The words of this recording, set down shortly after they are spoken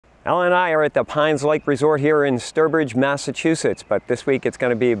Ellen and I are at the Pines Lake Resort here in Sturbridge, Massachusetts, but this week it's going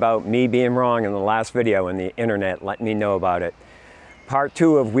to be about me being wrong in the last video and the internet letting me know about it. Part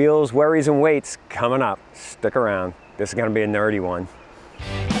 2 of Wheels, Worries, and Weights coming up. Stick around. This is going to be a nerdy one.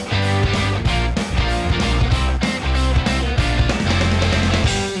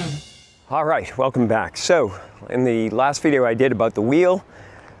 All right, welcome back. So, in the last video I did about the wheel,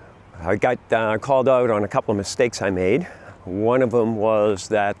 I got called out on a couple of mistakes I made. One of them was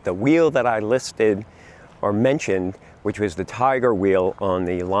that the wheel that I listed or mentioned, which was the Tiger wheel on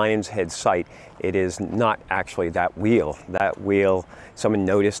the Lion's Head site, it is not actually that wheel. That wheel, someone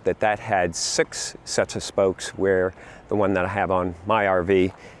noticed that that had 6 sets of spokes, where the one that I have on my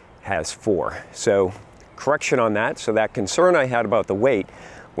RV has 4. So correction on that. So that concern I had about the weight,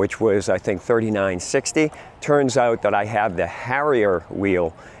 which was I think 3960, turns out that I have the Harrier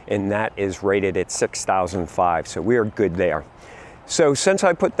wheel, and that is rated at 6,005, so we are good there. So since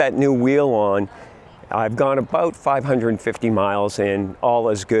I put that new wheel on, I've gone about 550 miles and all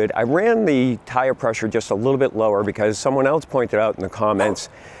is good. I ran the tire pressure just a little bit lower because someone else pointed out in the comments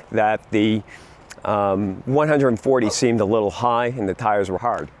that the 140 seemed a little high and the tires were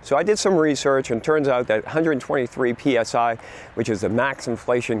hard. So I did some research, and it turns out that 123 PSI, which is the max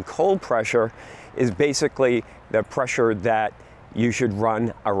inflation cold pressure, is basically the pressure that you should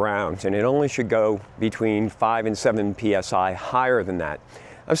run around, and it only should go between 5 and 7 PSI higher than that.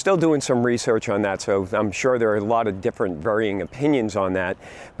 I'm still doing some research on that, so I'm sure there are a lot of different varying opinions on that,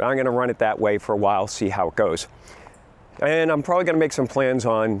 but I'm going to run it that way for a while, see how it goes. And I'm probably going to make some plans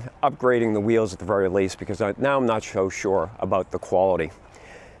on upgrading the wheels at the very least, because now I'm not so sure about the quality.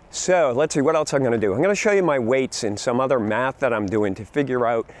 So let's see what else I'm going to do. I'm going to show you my weights and some other math that I'm doing to figure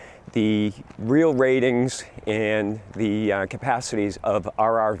out the real ratings and the capacities of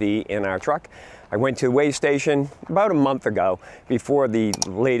our RV and our truck. I went to the weigh station about a month ago before the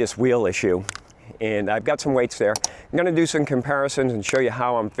latest wheel issue, and I've got some weights there. I'm going to do some comparisons and show you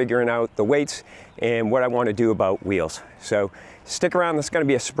how I'm figuring out the weights and what I want to do about wheels. So stick around, this is going to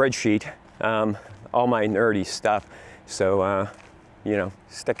be a spreadsheet, all my nerdy stuff. So, you know,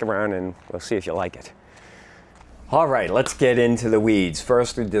 stick around and we'll see if you like it. All right, let's get into the weeds.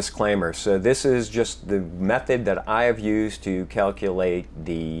 First, a disclaimer. So this is just the method that I have used to calculate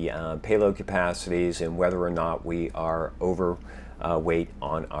the payload capacities and whether or not we are overweight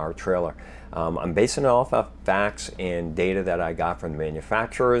on our trailer. I'm basing it off of facts and data that I got from the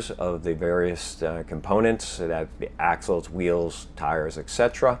manufacturers of the various components, so that the axles, wheels, tires,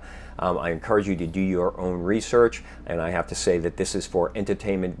 etc. I encourage you to do your own research, and I have to say that this is for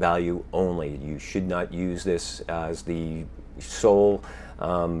entertainment value only. You should not use this as the sole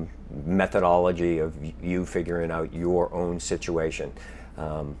methodology of you figuring out your own situation.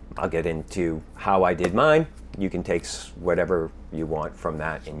 I'll get into how I did mine. You can take whatever you want from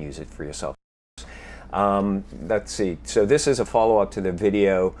that and use it for yourself. Let's see, so this is a follow-up to the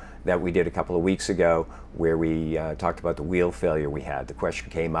video that we did a couple of weeks ago where we talked about the wheel failure we had. The question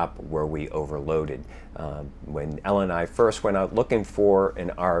came up, were we overloaded? When Ellen and I first went out looking for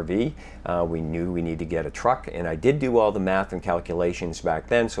an RV, we knew we needed to get a truck, and I did do all the math and calculations back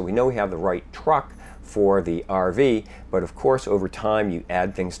then, so we know we have the right truck for the RV, but of course over time you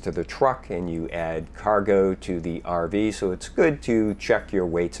add things to the truck and you add cargo to the RV, so it's good to check your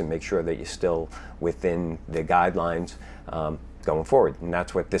weights and make sure that you're still within the guidelines going forward, and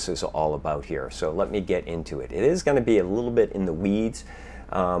that's what this is all about here. So let me get into it. It is going to be a little bit in the weeds,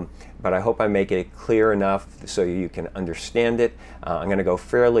 but I hope I make it clear enough so you can understand it. I'm going to go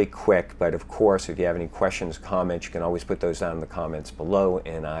fairly quick, but of course if you have any questions, comments, you can always put those down in the comments below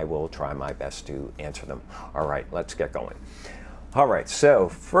and I will try my best to answer them. All right, let's get going. All right, so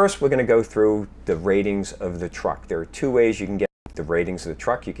first we're going to go through the ratings of the truck. There are 2 ways you can get the ratings of the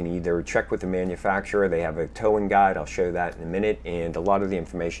truck. You can either check with the manufacturer, they have a towing guide, I'll show you that in a minute, and a lot of the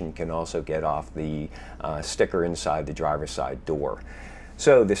information you can also get off the sticker inside the driver's side door.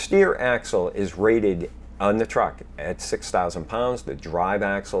 So the steer axle is rated on the truck at 6,000 pounds. The drive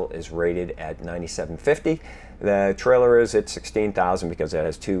axle is rated at 9,750. The trailer is at 16,000 because it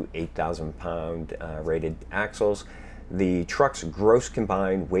has 2 8,000 pound rated axles. The truck's gross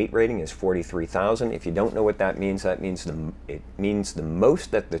combined weight rating is 43,000. If you don't know what that means it means the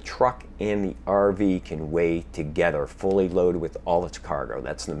most that the truck and the RV can weigh together, fully loaded with all its cargo.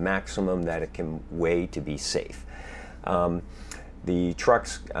 That's the maximum that it can weigh to be safe. The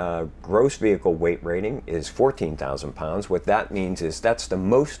truck's gross vehicle weight rating is 14,000 pounds. What that means is that's the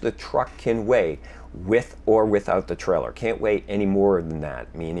most the truck can weigh with or without the trailer. Can't weigh any more than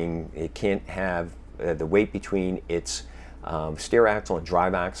that, meaning it can't have the weight between its steer axle and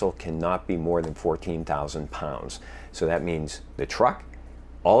drive axle cannot be more than 14,000 pounds. So that means the truck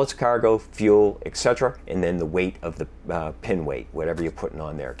all its cargo, fuel, etc., and then the weight of the pin weight, whatever you're putting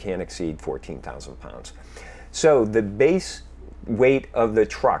on there, can't exceed 14,000 pounds. So the base weight of the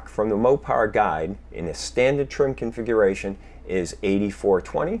truck from the Mopar guide in a standard trim configuration is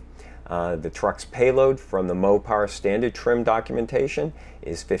 8420. The truck's payload from the Mopar standard trim documentation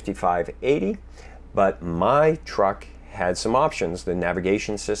is 5580, but my truck had some options, the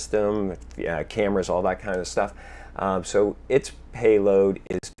navigation system, cameras, all that kind of stuff. So its payload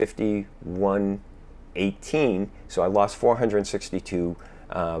is 5118, so I lost 462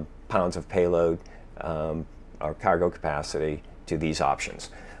 pounds of payload or cargo capacity to these options.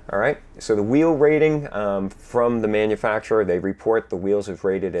 All right, so the wheel rating from the manufacturer, they report the wheels is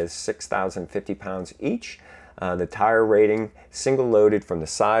rated as 6,050 pounds each. The tire rating, single loaded from the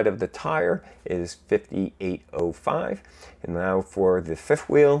side of the tire, is 5805. And now for the fifth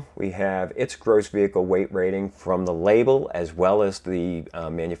wheel, we have its gross vehicle weight rating from the label as well as the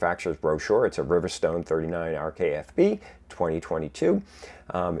manufacturer's brochure. It's a Riverstone 39 RKFB 2022.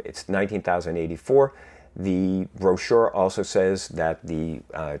 It's 19,084. The brochure also says that the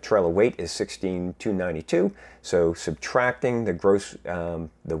trailer weight is 16,292. So subtracting the gross, the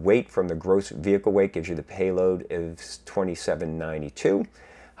weight from the gross vehicle weight gives you the payload is 2792.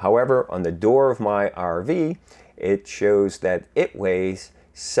 However, on the door of my RV, it shows that it weighs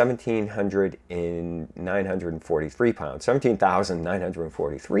 17,943 pounds,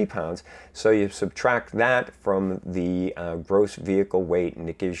 17,943 pounds. So you subtract that from the gross vehicle weight, and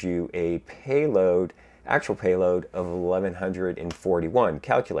it gives you a payload, actual payload of 1,141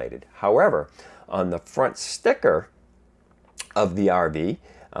 calculated. However, on the front sticker of the RV,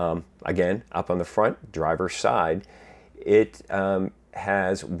 again, up on the front, driver's side, it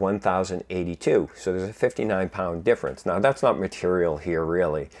has 1,082. So there's a 59-pound difference. Now, that's not material here,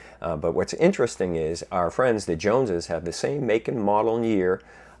 really. But what's interesting is our friends, the Joneses, have the same make and model and year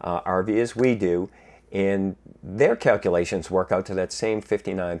RV as we do, and their calculations work out to that same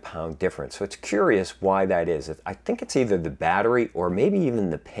 59-pound difference. So it's curious why that is. I think it's either the battery or maybe even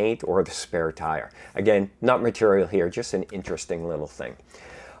the paint or the spare tire. Again, not material here, just an interesting little thing.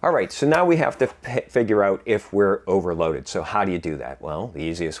 All right, so now we have to figure out if we're overloaded. So how do you do that? Well, the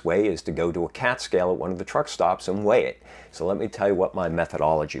easiest way is to go to a CAT scale at one of the truck stops and weigh it. So let me tell you what my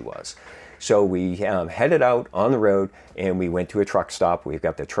methodology was. So we headed out on the road and we went to a truck stop. We've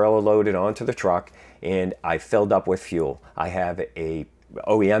got the trailer loaded onto the truck and I filled up with fuel. I have a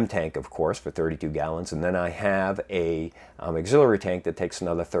OEM tank, of course, for 32 gallons, and then I have a auxiliary tank that takes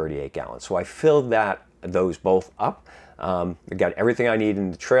another 38 gallons. So I filled those both up. I got everything I need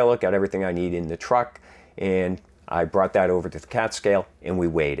in the trailer, got everything I need in the truck, and I brought that over to the CAT scale and we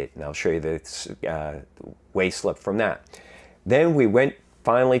weighed it. And I'll show you the weigh slip from that. Then we went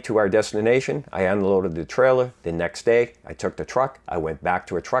finally to our destination. I unloaded the trailer. The next day, I took the truck. I went back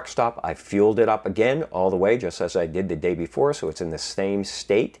to a truck stop. I fueled it up again all the way, just as I did the day before, so it's in the same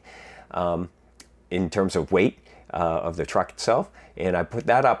state in terms of weight of the truck itself. And I put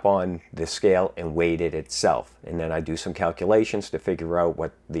that up on the scale and weighed it itself. And then I do some calculations to figure out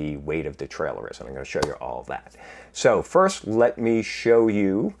what the weight of the trailer is. And I'm going to show you all of that. So first, let me show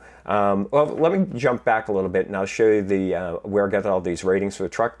you, well, let me jump back a little bit and I'll show you where I got all these ratings for the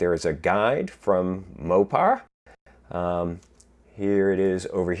truck. There is a guide from Mopar. Here it is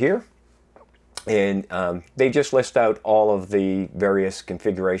over here. And they just list out all of the various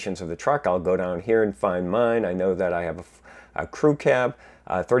configurations of the truck. I'll go down here and find mine. I know that I have a crew cab,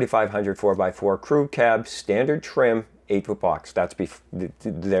 3500 4x4 crew cab, standard trim, 8-foot box. That's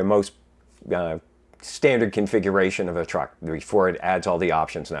their most standard configuration of a truck before it adds all the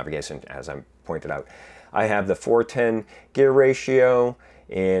options navigation, as I pointed out. I have the 410 gear ratio,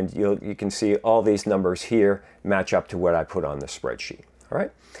 and you can see all these numbers here match up to what I put on the spreadsheet. All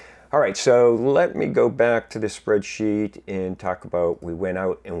right. All right, so let me go back to the spreadsheet and talk about, we went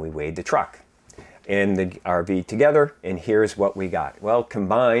out and we weighed the truck and the RV together, and here's what we got. Well,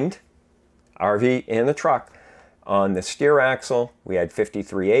 combined RV and the truck, on the steer axle, we had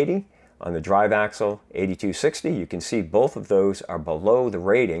 5380. On the drive axle, 8260. You can see both of those are below the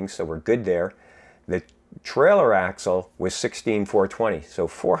rating, so we're good there. The trailer axle was 16420, so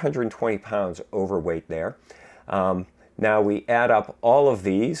 420 pounds overweight there. Now we add up all of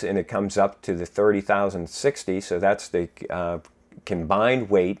these and it comes up to the 30,060, so that's the combined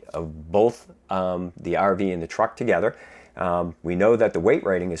weight of both the RV and the truck together. We know that the weight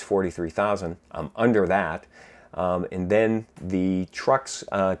rating is 43,000. I'm under that. And then the truck's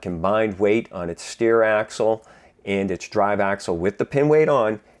combined weight on its steer axle and its drive axle with the pin weight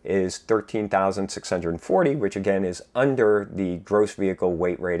on is 13,640, which again is under the gross vehicle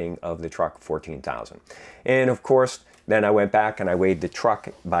weight rating of the truck, 14,000. And of course, Then I went back and I weighed the truck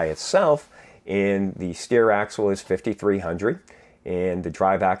by itself, and the steer axle is 5,300 and the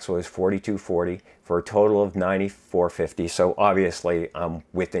drive axle is 4,240 for a total of 9,450. So obviously I'm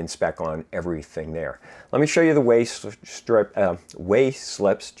within spec on everything there. Let me show you the weigh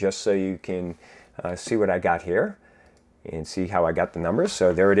slips just so you can see what I got here and see how I got the numbers.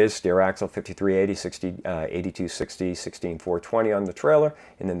 So there it is, steer axle 5380, 8260, 16420 on the trailer,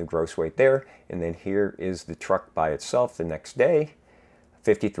 and then the gross weight there. And then here is the truck by itself the next day,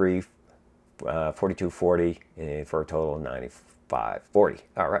 4240 for a total of 9540.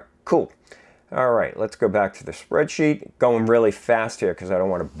 All right, cool. All right, let's go back to the spreadsheet. Going really fast here because I don't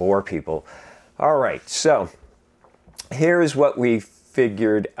want to bore people. All right, so here's what we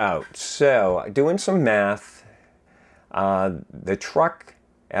figured out. So doing some math, the truck,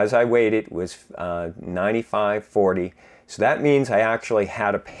 as I weighed it, was 9540. So that means I actually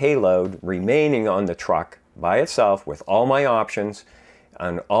had a payload remaining on the truck by itself with all my options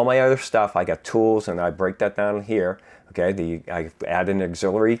and all my other stuff. I got tools, and I break that down here. Okay, I added an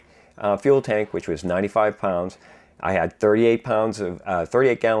auxiliary fuel tank, which was 95 pounds. I had 38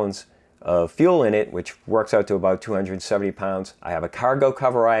 gallons of fuel in it, which works out to about 270 pounds. I have a cargo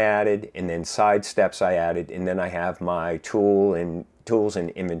cover I added, and then side steps I added, and then I have my tools and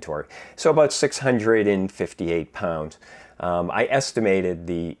inventory. So about 658 pounds. I estimated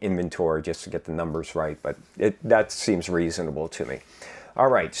the inventory just to get the numbers right, but that seems reasonable to me. All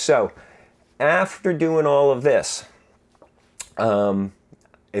right, so after doing all of this,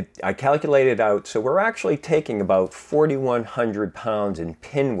 I calculated out, so we're actually taking about 4,100 pounds in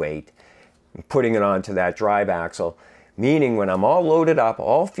pin weight and putting it onto that drive axle, meaning when I'm all loaded up,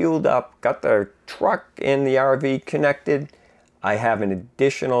 all fueled up, got the truck and the RV connected, I have an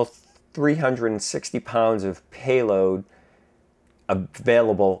additional 360 pounds of payload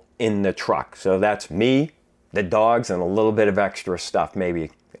available in the truck. So that's me, the dogs, and a little bit of extra stuff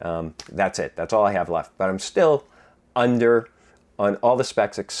maybe. That's it. That's all I have left. But I'm still under on all the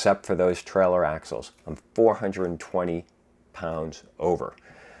specs except for those trailer axles. I'm 420 pounds over.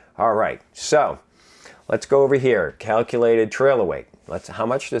 All right, so let's go over here. Calculated trailer weight. How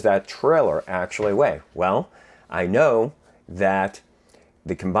much does that trailer actually weigh? Well, I know that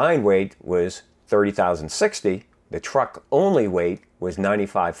the combined weight was 30,060. The truck only weight was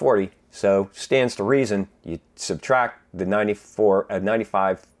 9,540. So stands to reason you subtract the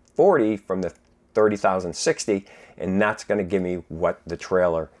 9,540 from the 30,060, and that's going to give me what the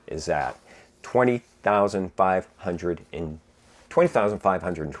trailer is at.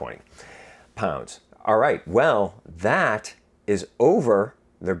 20,520 pounds. All right, well, that is over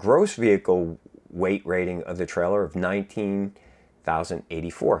the gross vehicle weight rating of the trailer of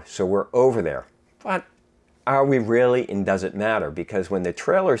 19,084. So we're over there. But are we really, and does it matter? Because when the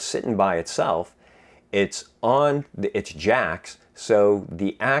trailer's sitting by itself, it's on its jacks, so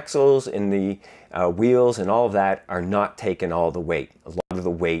the axles and the wheels and all of that are not taking all the weight. A lot of the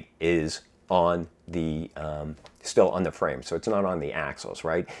weight is on the still on the frame, so it's not on the axles,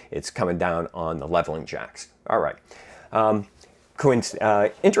 right? It's coming down on the leveling jacks. All right.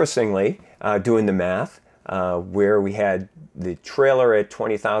 Interestingly, doing the math, where we had the trailer at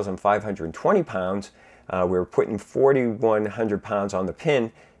 20,520 pounds, we were putting 4,100 pounds on the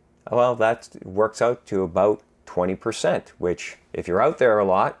pin. Well, that works out to about 20%, which if you're out there a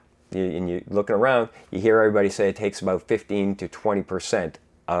lot and you're looking around, you hear everybody say it takes about 15 to 20%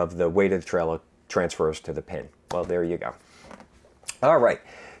 of the weight of the trailer transfers to the pin. Well, there you go. All right,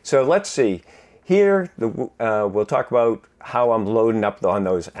 so let's see. Here, we'll talk about how I'm loading up on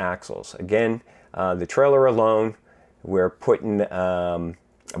those axles. Again, the trailer alone, we're putting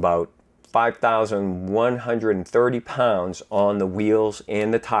about 5,130 pounds on the wheels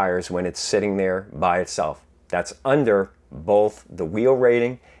and the tires when it's sitting there by itself. That's under both the wheel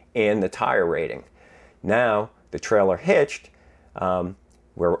rating and the tire rating. Now, the trailer hitched,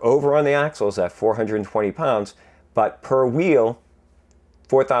 we're over on the axles at 420 pounds, but per wheel,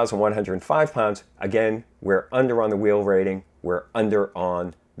 4,105 pounds. Again, we're under on the wheel rating, we're under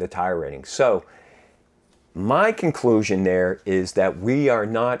on the tire rating. So my conclusion there is that we are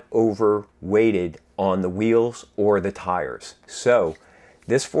not overweighted on the wheels or the tires. So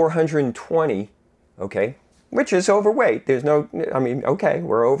this 420, okay, which is overweight. There's no, I mean, okay,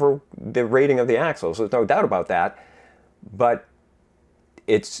 we're over the rating of the axles. There's no doubt about that. But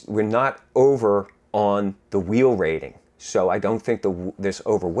we're not over on the wheel rating. So I don't think this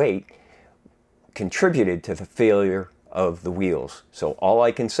overweight contributed to the failure of the wheels. So all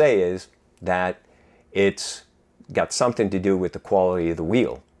I can say is that it's got something to do with the quality of the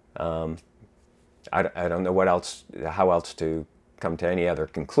wheel. I don't know how else to come to any other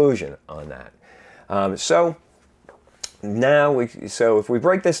conclusion on that. So now, so if we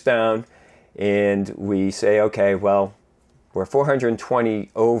break this down and we say, okay, well, we're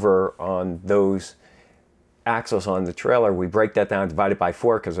 420 over on those axles on the trailer. We break that down, divide it by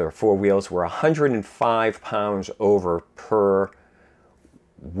 4 because there are 4 wheels. We're 105 pounds over per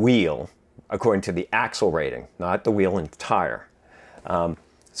wheel, according to the axle rating, not the wheel and tire.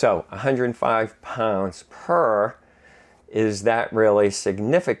 So 105 pounds per, is that really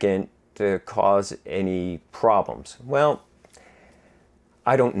significant to cause any problems? Well,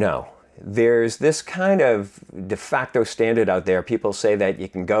 I don't know. There's this kind of de facto standard out there. People say that you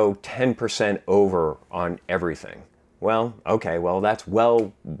can go 10% over on everything. Well, okay, well, that's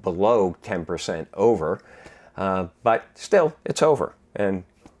well below 10% over, but still, it's over. And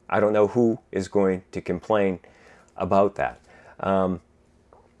I don't know who is going to complain about that.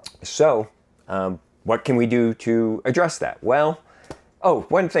 What can we do to address that? Well, oh,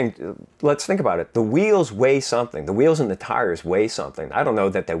 one thing, let's think about it. The wheels weigh something. The wheels and the tires weigh something. I don't know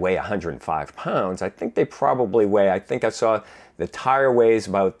that they weigh 105 pounds. I think they probably weigh, I think I saw the tire weighs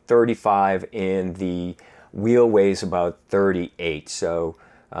about 35 and the wheel weighs about 38. So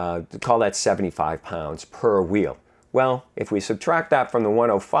call that 75 pounds per wheel. Well, if we subtract that from the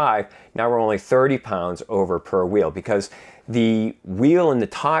 105, now we're only 30 pounds over per wheel because the wheel and the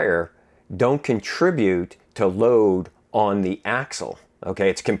tire don't contribute to load on the axle. Okay,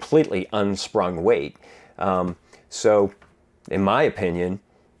 it's completely unsprung weight. So, in my opinion,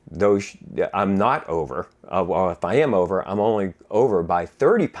 I'm not over. Or if I am over, I'm only over by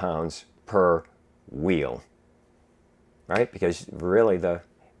 30 pounds per wheel. Right? Because really the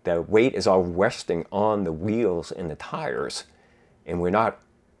weight is all resting on the wheels and the tires, and we're not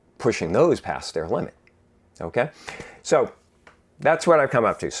pushing those past their limit. Okay? So, that's what I've come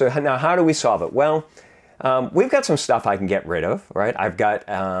up to. So now how do we solve it? Well, we've got some stuff I can get rid of, right? I've got,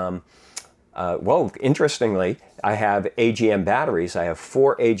 well, interestingly, I have AGM batteries. I have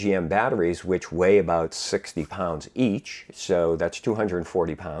 4 AGM batteries, which weigh about 60 pounds each. So that's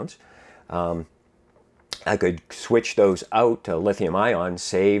 240 pounds. I could switch those out to lithium ion,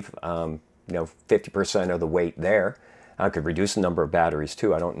 save, 50% of the weight there. I could reduce the number of batteries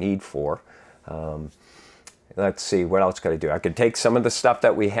too. I don't need 4. Let's see, what else could I do? I could take some of the stuff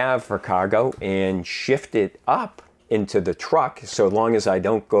that we have for cargo and shift it up into the truck, so long as I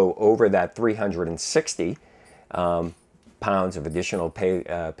don't go over that 360 pounds of additional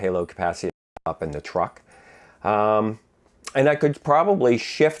payload capacity up in the truck. And I could probably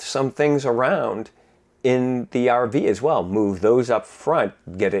shift some things around in the RV as well. Move those up front,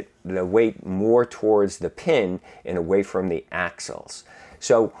 get the weight more towards the pin and away from the axles.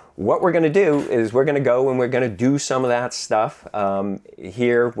 So what we're going to do is we're going to go and we're going to do some of that stuff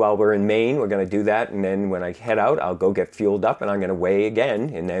here while we're in Maine. We're going to do that, and then when I head out, I'll go get fueled up and I'm going to weigh again.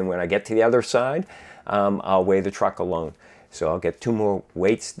 And then when I get to the other side, I'll weigh the truck alone. So I'll get 2 more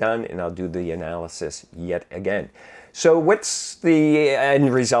weights done and I'll do the analysis yet again. So what's the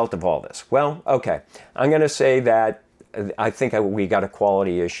end result of all this? Well, okay, I'm going to say that I think we got a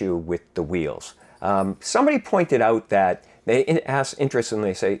quality issue with the wheels. Somebody pointed out that they ask,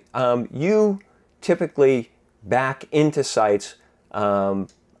 interestingly, say, you typically back into sites on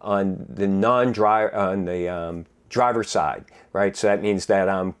the driver's side, right? So that means that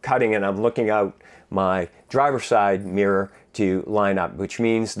I'm cutting and I'm looking out my driver's side mirror to line up, which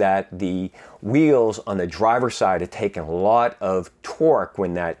means that the wheels on the driver's side are taking a lot of torque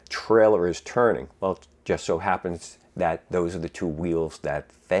when that trailer is turning. Well, it just so happens that those are the 2 wheels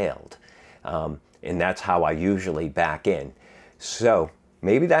that failed. And that's how I usually back in. So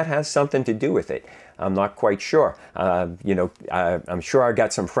maybe that has something to do with it. I'm not quite sure. I'm sure I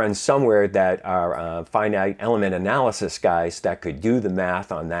got some friends somewhere that are finite element analysis guys that could do the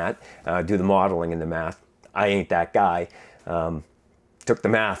math on that, do the modeling and the math. I ain't that guy. Took the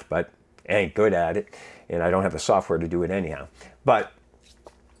math, but ain't good at it, and I don't have the software to do it anyhow. But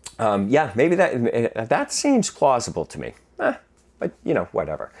yeah, maybe that seems plausible to me. But,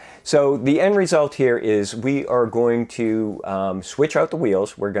 whatever. So the end result here is we are going to switch out the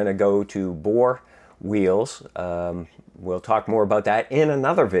wheels. We're going to go to bore wheels. We'll talk more about that in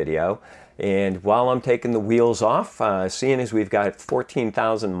another video. And while I'm taking the wheels off, seeing as we've got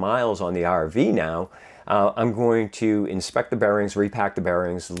 14,000 miles on the RV now, I'm going to inspect the bearings, repack the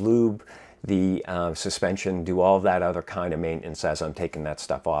bearings, lube the suspension, do all of that other kind of maintenance as I'm taking that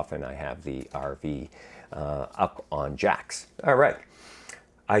stuff off and I have the RV up on jacks. All right.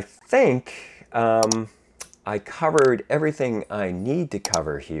 I think I covered everything I need to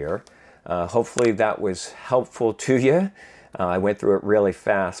cover here. Hopefully that was helpful to you. I went through it really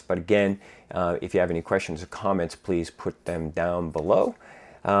fast, but again, if you have any questions or comments, please put them down below.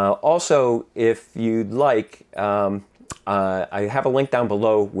 Also, if you'd like, I have a link down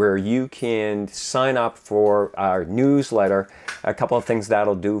below where you can sign up for our newsletter. A couple of things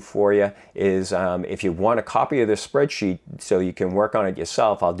that'll do for you is if you want a copy of this spreadsheet so you can work on it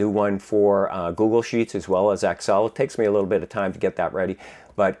yourself, I'll do one for Google Sheets as well as Excel. It takes me a little bit of time to get that ready,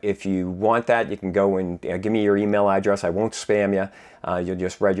 but if you want that, you can go and give me your email address. I won't spam you. You'll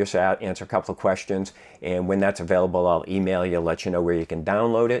just register out, answer a couple of questions, and when that's available, I'll email you, let you know where you can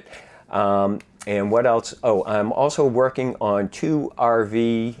download it. And what else? Oh, I'm also working on two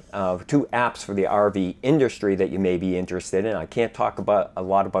apps for the RV industry that you may be interested in. I can't talk about a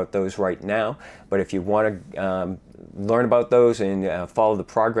lot about those right now, but if you want to learn about those and follow the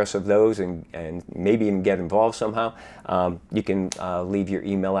progress of those and maybe even get involved somehow, you can leave your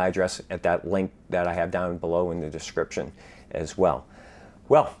email address at that link that I have down below in the description as well.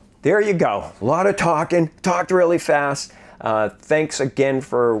 Well, there you go. A lot of talking, talked really fast. Thanks again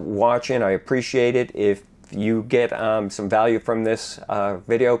for watching. I appreciate it. If you get some value from this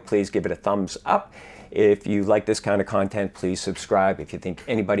video, please give it a thumbs up. If you like this kind of content, please subscribe. If you think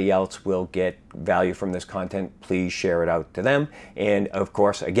anybody else will get value from this content, please share it out to them. And of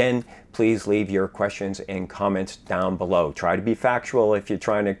course, again, please leave your questions and comments down below. Try to be factual if you're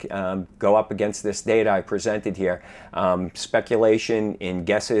trying to go up against this data I presented here. Speculation and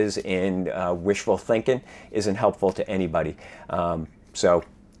guesses and wishful thinking isn't helpful to anybody. So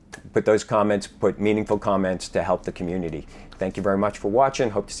put those comments, put meaningful comments to help the community. Thank you very much for watching.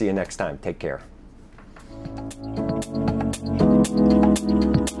 Hope to see you next time. Take care.